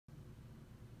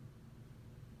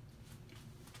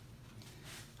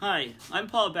Hi, I'm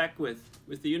Paul Beckwith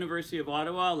with the University of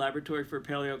Ottawa Laboratory for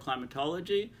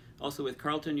Paleoclimatology, also with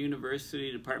Carleton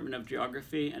University Department of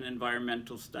Geography and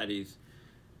Environmental Studies.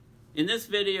 In this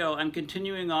video, I'm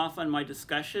continuing off on my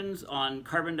discussions on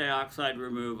carbon dioxide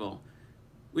removal.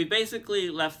 We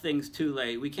basically left things too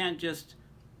late. We can't just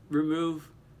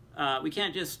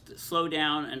slow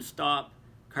down and stop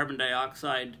carbon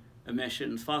dioxide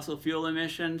emissions, fossil fuel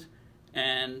emissions,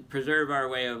 and preserve our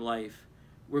way of life.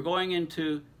 We're going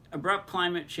into abrupt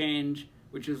climate change,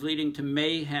 which is leading to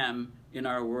mayhem in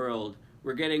our world.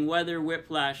 We're getting weather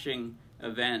whiplashing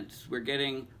events. We're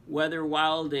getting weather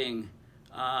wilding.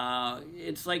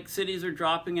 It's like cities are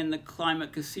dropping in the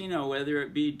climate casino, whether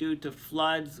it be due to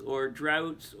floods or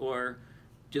droughts or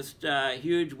just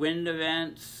huge wind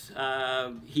events,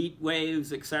 heat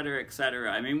waves, etc.,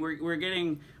 etc. I mean,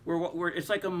 it's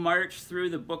like a march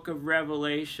through the book of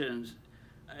Revelations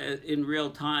in real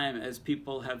time, as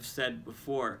people have said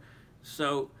before.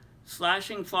 So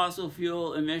slashing fossil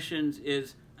fuel emissions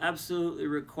is absolutely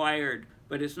required,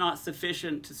 but it's not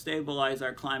sufficient to stabilize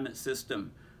our climate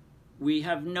system. We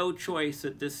have no choice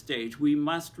at this stage. We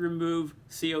must remove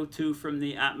CO2 from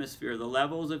the atmosphere. The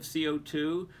levels of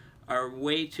CO2 are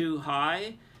way too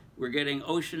high. We're getting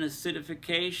ocean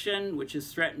acidification, which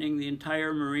is threatening the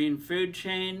entire marine food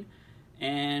chain.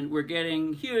 And we're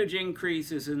getting huge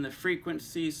increases in the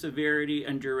frequency, severity,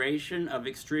 and duration of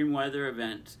extreme weather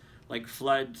events like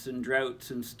floods and droughts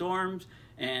and storms.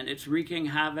 And it's wreaking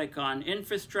havoc on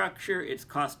infrastructure. It's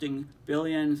costing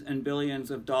billions and billions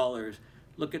of dollars.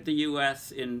 Look at the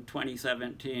US in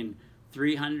 2017,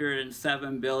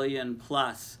 $307 billion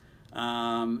plus.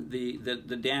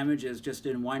 The damages just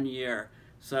in 1 year.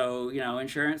 So,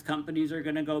 insurance companies are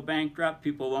going to go bankrupt.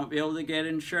 People won't be able to get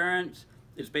insurance.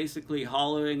 It's basically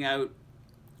hollowing out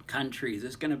countries.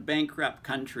 It's going to bankrupt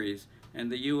countries, and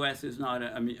the U.S. is not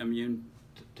immune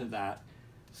to that.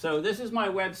 So this is my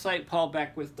website,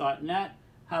 paulbeckwith.net.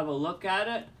 Have a look at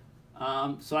it.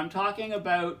 So I'm talking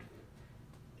about,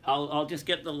 I'll just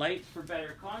get the light for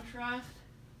better contrast.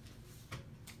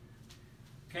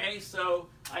 Okay, so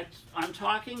I'm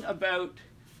talking about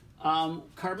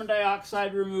carbon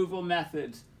dioxide removal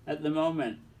methods at the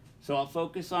moment. So I'll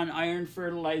focus on iron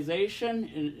fertilization,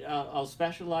 and I'll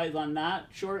specialize on that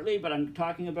shortly, but I'm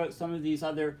talking about some of these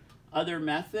other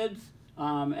methods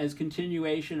as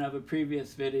continuation of a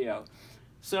previous video.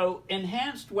 So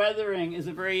enhanced weathering is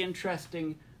a very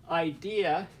interesting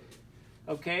idea,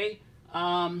 okay?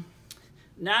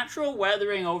 Natural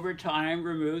weathering over time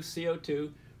removes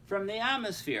CO2 from the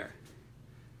atmosphere,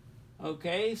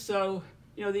 okay? So,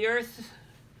 the Earth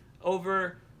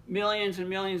over millions and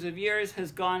millions of years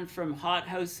has gone from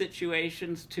hothouse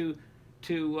situations to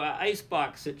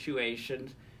icebox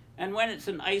situations. And when it's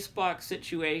an icebox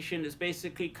situation, it's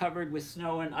basically covered with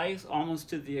snow and ice almost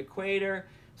to the equator.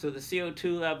 So the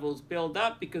CO2 levels build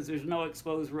up because there's no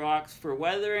exposed rocks for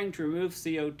weathering to remove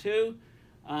CO2.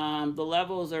 The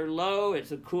levels are low.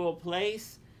 It's a cool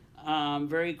place.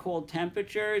 Very cold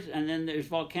temperatures, and then there's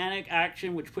volcanic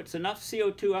action which puts enough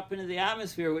CO2 up into the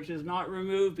atmosphere, which is not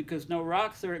removed because no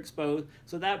rocks are exposed,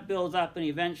 so that builds up and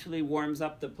eventually warms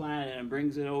up the planet and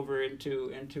brings it over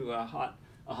into a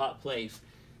hot place.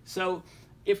 So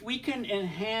if we can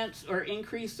enhance or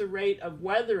increase the rate of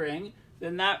weathering,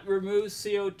 then that removes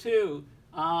CO2.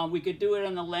 We could do it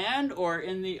on the land or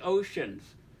in the oceans.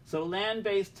 So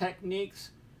land-based techniques,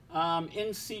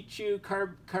 in situ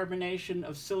carbonation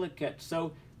of silicate.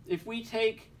 So if we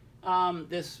take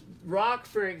this rock,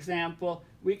 for example,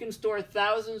 we can store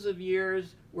thousands of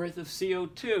years worth of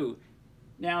CO2.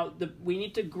 Now, we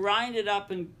need to grind it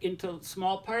up into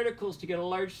small particles to get a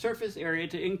large surface area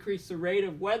to increase the rate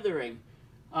of weathering.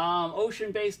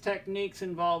 Ocean-based techniques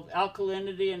involve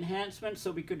alkalinity enhancement, so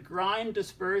we could grind,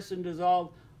 disperse, and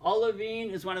dissolve.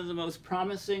 Olivine is one of the most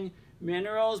promising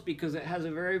minerals because it has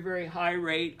a very, very high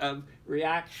rate of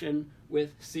reaction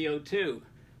with CO2.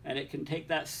 And it can take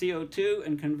that CO2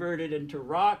 and convert it into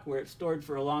rock where it's stored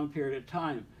for a long period of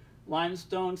time.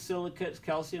 Limestone, silicates,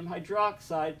 calcium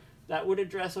hydroxide, that would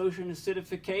address ocean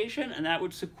acidification, and that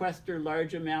would sequester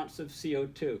large amounts of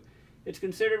CO2. It's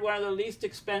considered one of the least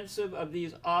expensive of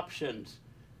these options.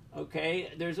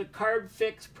 Okay, there's a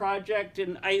CarbFix project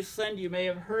in Iceland, you may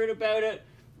have heard about it,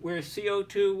 where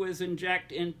CO2 was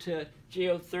injected into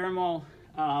geothermal,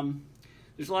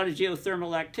 there's a lot of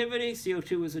geothermal activity.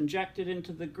 CO2 was injected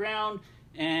into the ground,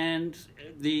 and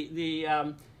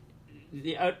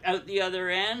out the other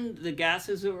end, the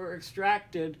gases that were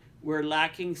extracted were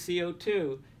lacking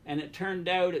CO2. And it turned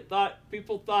out,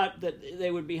 people thought that they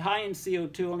would be high in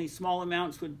CO2, only small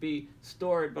amounts would be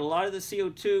stored. But a lot of the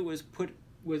CO2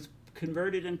 was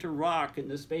converted into rock in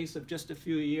the space of just a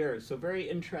few years. So very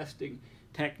interesting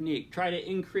technique. Try to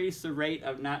increase the rate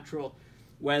of natural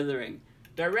weathering.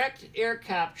 Direct air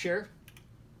capture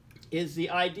is the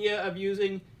idea of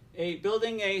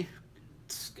building a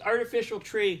artificial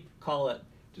tree, call it.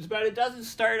 There's about a dozen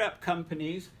startup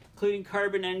companies, including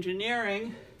Carbon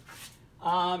Engineering,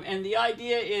 and the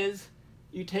idea is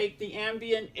you take the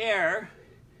ambient air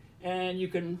and you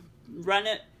can run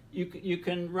it. You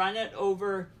can run it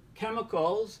over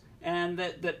chemicals and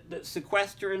that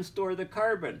sequester and store the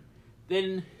carbon.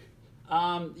 Then,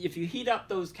 if you heat up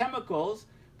those chemicals,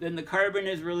 then the carbon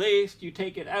is released. You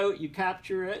take it out, you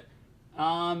capture it,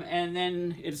 and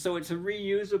then it's a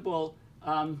reusable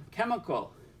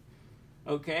chemical.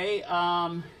 Okay.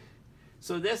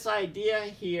 So this idea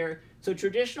here. So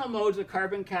traditional modes of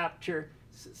carbon capture,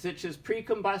 such as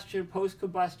pre-combustion,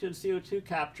 post-combustion CO2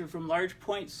 capture from large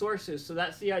point sources. So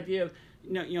that's the idea of,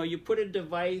 you put a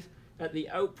device at the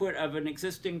output of an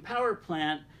existing power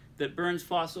plant that burns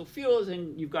fossil fuels,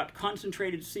 and you've got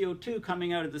concentrated CO2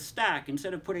 coming out of the stack.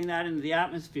 Instead of putting that into the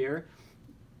atmosphere,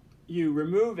 you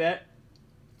remove it,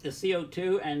 the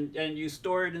CO2, and you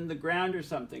store it in the ground or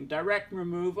something. Direct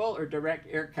removal or direct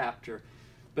air capture.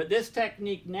 But this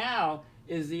technique now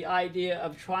is the idea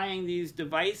of trying these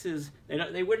devices.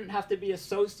 They wouldn't have to be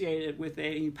associated with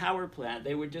a power plant.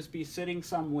 They would just be sitting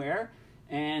somewhere,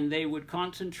 and they would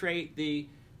concentrate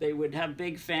they would have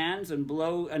big fans and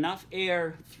blow enough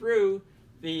air through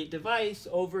the device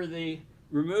over the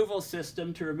removal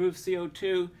system to remove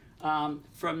CO2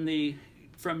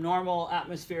 from normal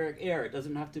atmospheric air. It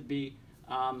doesn't have to be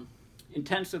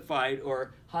intensified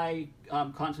or high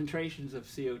concentrations of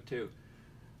CO2.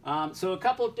 So a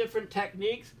couple of different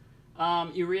techniques.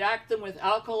 You react them with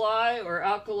alkali or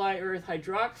alkali earth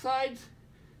hydroxides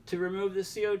to remove the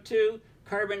CO2.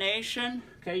 Carbonation,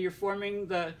 okay, you're forming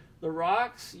the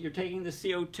rocks, you're taking the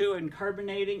CO2 and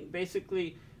carbonating,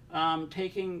 basically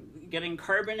getting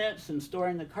carbonates and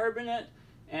storing the carbonate,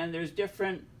 and there's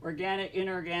different organic,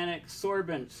 inorganic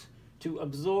sorbents to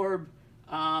absorb.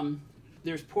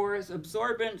 There's porous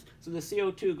absorbents, so the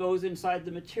CO2 goes inside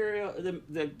the material,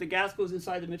 the gas goes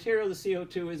inside the material, the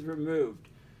CO2 is removed.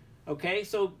 Okay,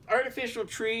 so artificial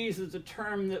trees is a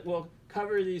term that will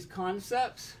cover these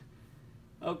concepts.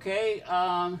 Okay,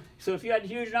 so if you had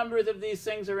huge numbers of these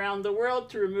things around the world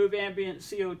to remove ambient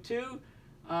CO2,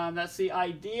 that's the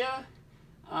idea.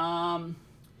 And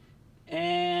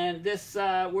this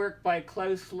work by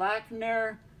Klaus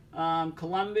Lackner,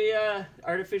 Columbia,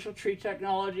 artificial tree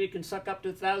technology can suck up to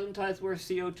 1,000 times more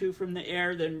CO2 from the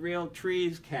air than real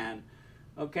trees can.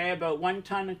 Okay, about 1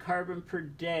 ton of carbon per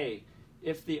day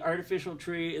if the artificial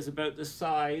tree is about the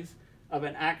size of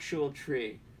an actual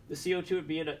tree. The CO2 would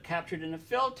be captured in a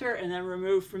filter and then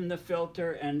removed from the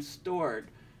filter and stored.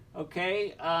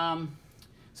 Okay,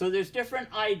 so there's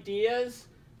different ideas,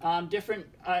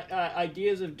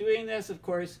 ideas of doing this. Of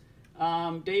course,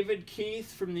 David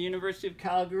Keith from the University of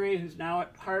Calgary, who's now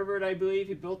at Harvard, I believe,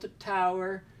 he built a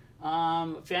tower.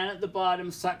 Fan at the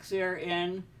bottom sucks air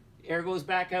in, air goes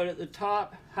back out at the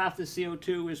top. Half the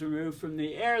CO2 was removed from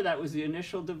the air. That was the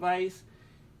initial device,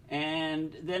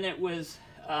 and then it was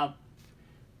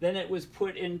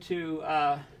put into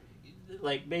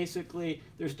like basically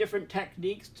there's different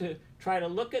techniques to try to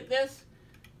look at this.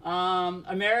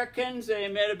 Americans, they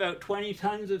emit about 20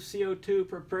 tons of CO2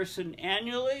 per person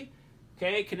annually.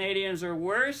 Okay, Canadians are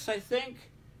worse, I think.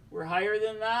 We're higher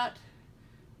than that.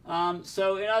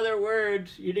 So in other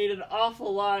words, you need an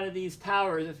awful lot of these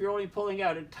towers. If you're only pulling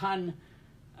out a ton,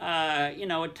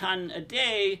 a ton a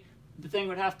day, the thing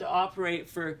would have to operate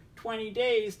for 20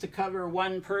 days to cover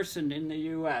 1 person in the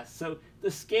US. So the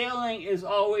scaling is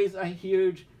always a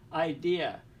huge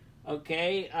idea.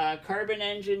 Okay, Carbon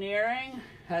Engineering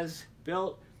has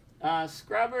built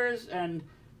scrubbers, and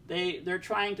they're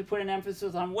trying to put an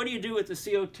emphasis on what do you do with the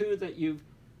CO2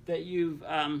 that you've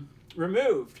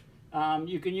removed.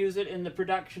 You can use it in the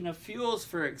production of fuels,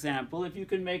 for example. If you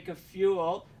can make a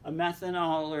fuel, a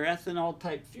methanol or ethanol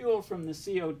type fuel from the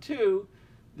CO2,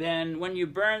 then when you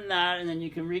burn that, and then you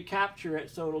can recapture it,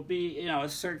 so it'll be a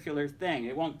circular thing.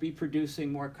 It won't be producing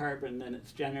more carbon than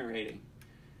it's generating.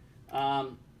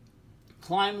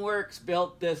 Climeworks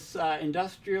built this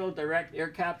industrial direct air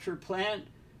capture plant.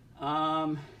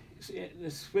 The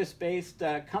Swiss-based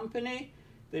company.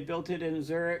 They built it in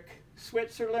Zurich,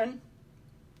 Switzerland.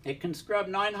 It can scrub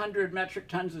 900 metric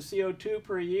tons of CO2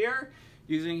 per year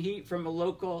using heat from a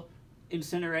local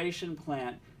incineration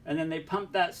plant. And then they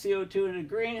pump that CO2 into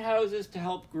greenhouses to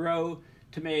help grow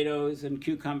tomatoes and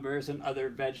cucumbers and other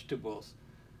vegetables.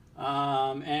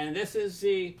 And this is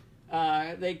the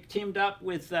they teamed up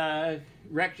with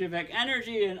Reykjavik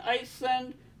Energy in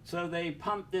Iceland, so they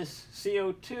pumped this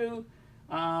CO2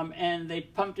 and they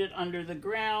pumped it under the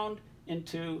ground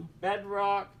into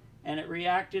bedrock, and it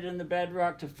reacted in the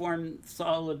bedrock to form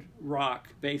solid rock,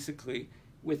 basically,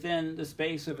 within the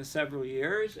space of several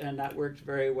years, and that worked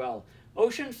very well.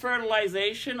 Ocean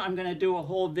fertilization, I'm going to do a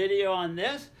whole video on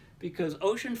this, because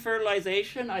ocean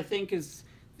fertilization, I think, is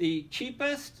the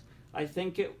cheapest. I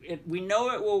think we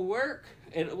know it will work.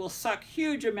 It will suck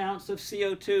huge amounts of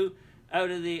CO2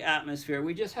 out of the atmosphere.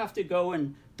 We just have to go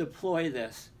and deploy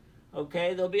this.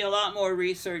 Okay, there'll be a lot more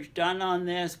research done on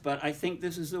this, but I think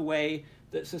this is the way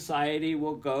that society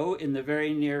will go in the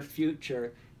very near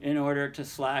future in order to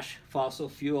slash fossil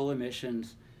fuel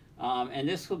emissions. And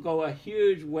this will go a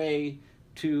huge way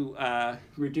to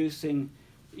reducing.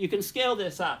 You can scale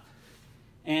this up,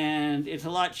 and it's a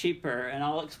lot cheaper, and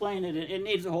I'll explain it. It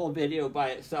needs a whole video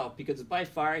by itself, because by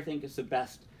far I think it's the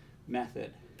best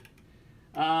method.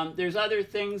 There's other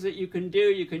things that you can do.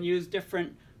 You can use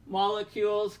different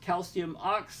molecules, calcium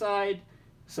oxide,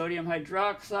 sodium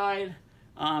hydroxide.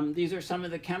 These are some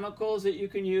of the chemicals that you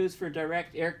can use for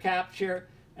direct air capture,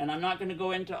 and I'm not going to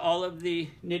go into all of the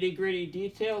nitty-gritty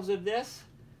details of this.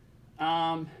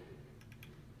 So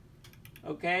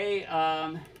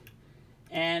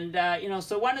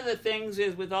one of the things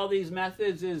is with all these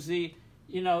methods is the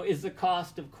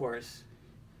cost, of course.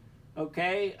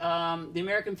 Okay, the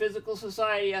American Physical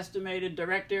Society estimated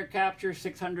direct air capture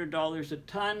 $600 a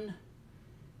ton,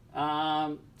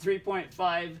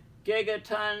 3.5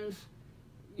 gigatons,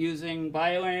 using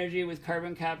bioenergy with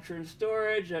carbon capture and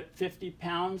storage at 50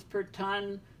 pounds per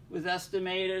ton was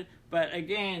estimated. But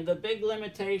again, the big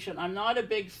limitation, I'm not a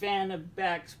big fan of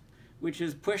BECCS, which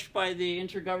is pushed by the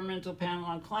Intergovernmental Panel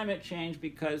on Climate Change,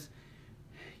 because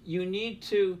you need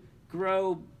to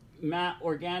grow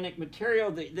organic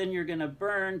material that then you're going to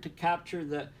burn to capture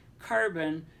the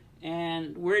carbon.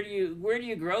 And where do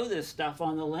you grow this stuff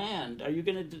on the land? Are you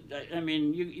going to,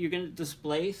 you're going to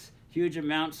displace huge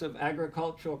amounts of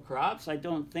agricultural crops? I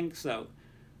don't think so.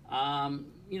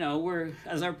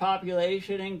 As our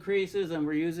population increases and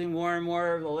we're using more and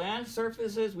more of the land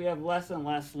surfaces, we have less and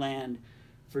less land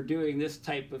for doing this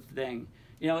type of thing.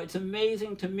 It's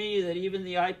amazing to me that even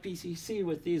the IPCC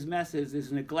with these methods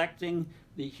is neglecting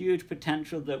the huge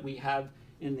potential that we have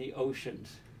in the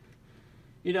oceans.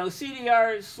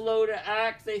 CDR is slow to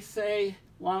act, they say,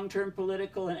 long-term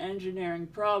political and engineering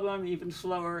problem, even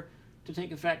slower to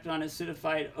take effect on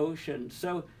acidified oceans.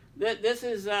 So this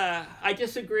is, I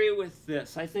disagree with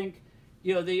this. I think,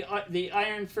 the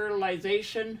iron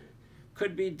fertilization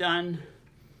could be done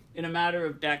in a matter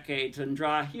of decades and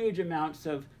draw huge amounts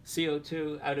of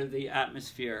CO2 out of the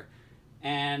atmosphere.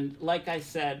 And like I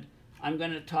said, I'm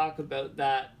going to talk about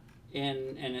that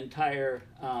in an entirely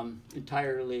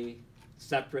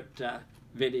separate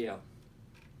video.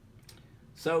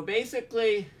 So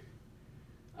basically,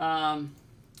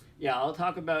 I'll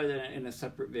talk about it in a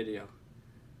separate video.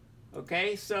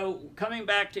 Okay, so coming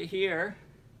back to here,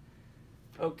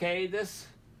 okay, this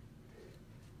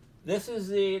is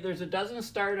there's a dozen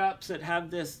startups that have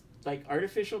this like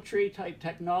artificial tree type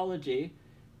technology.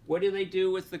 What do they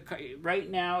do with right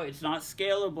now? It's not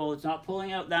scalable. It's not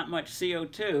pulling out that much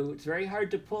CO2. It's very hard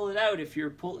to pull it out if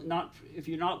you're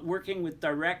not working with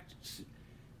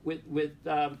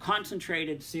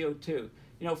concentrated CO2.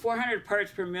 400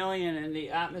 parts per million in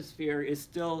the atmosphere is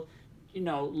still,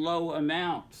 low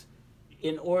amounts.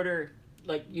 In order,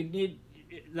 you need,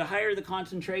 the higher the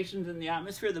concentrations in the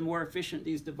atmosphere, the more efficient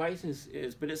these devices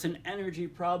is. But it's an energy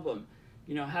problem.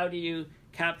 How do you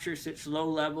capture such low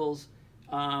levels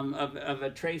of a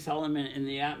trace element in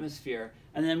the atmosphere?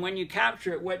 And then when you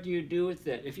capture it, what do you do with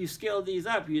it? If you scale these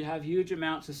up, you'd have huge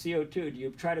amounts of CO2. Do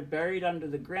you try to bury it under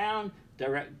the ground,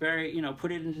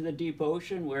 put it into the deep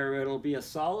ocean where it'll be a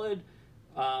solid,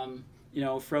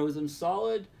 frozen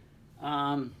solid?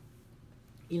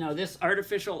 This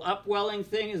artificial upwelling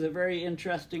thing is a very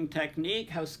interesting technique.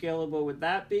 How scalable would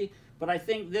that be? But I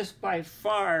think this by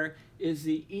far is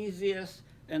the easiest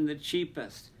and the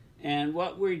cheapest. And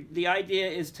the idea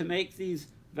is to make these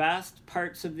vast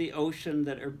parts of the ocean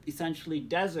that are essentially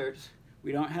deserts.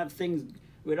 We don't have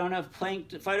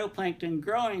phytoplankton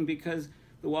growing because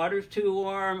the water's too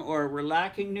warm, or we're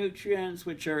lacking nutrients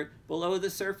which are below the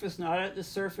surface, not at the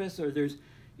surface, or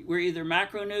we're either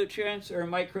macronutrients or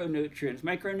micronutrients.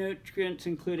 Micronutrients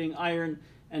including iron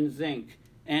and zinc.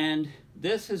 And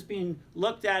this has been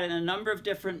looked at in a number of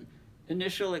different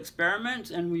initial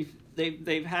experiments, and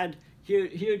they've had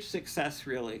huge success,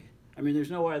 really.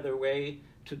 There's no other way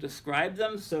to describe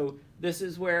them, so this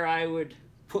is where I would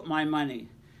put my money.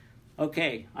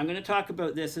 Okay, I'm going to talk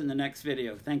about this in the next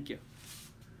video. Thank you.